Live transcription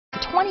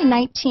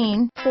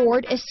2019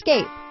 Ford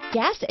Escape.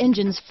 Gas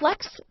engines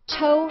flex,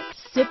 tow,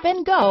 sip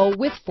and go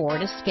with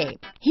Ford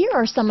Escape. Here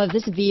are some of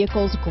this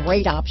vehicle's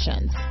great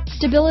options: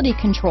 stability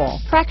control,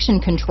 traction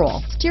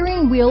control,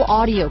 steering wheel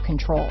audio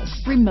controls,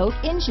 remote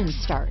engine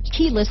start,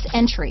 keyless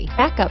entry,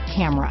 backup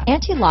camera,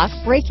 anti-lock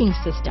braking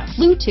system,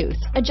 Bluetooth,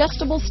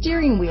 adjustable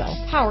steering wheel,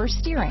 power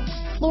steering,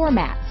 floor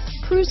mats,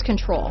 cruise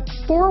control,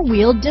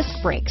 four-wheel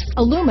disc brakes,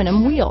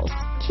 aluminum wheels,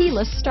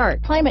 keyless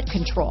start, climate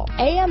control,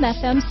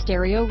 AM/FM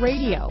stereo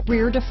radio,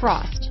 rear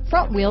defrost,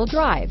 front-wheel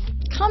drive.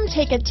 Come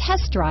take a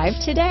test drive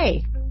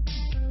today.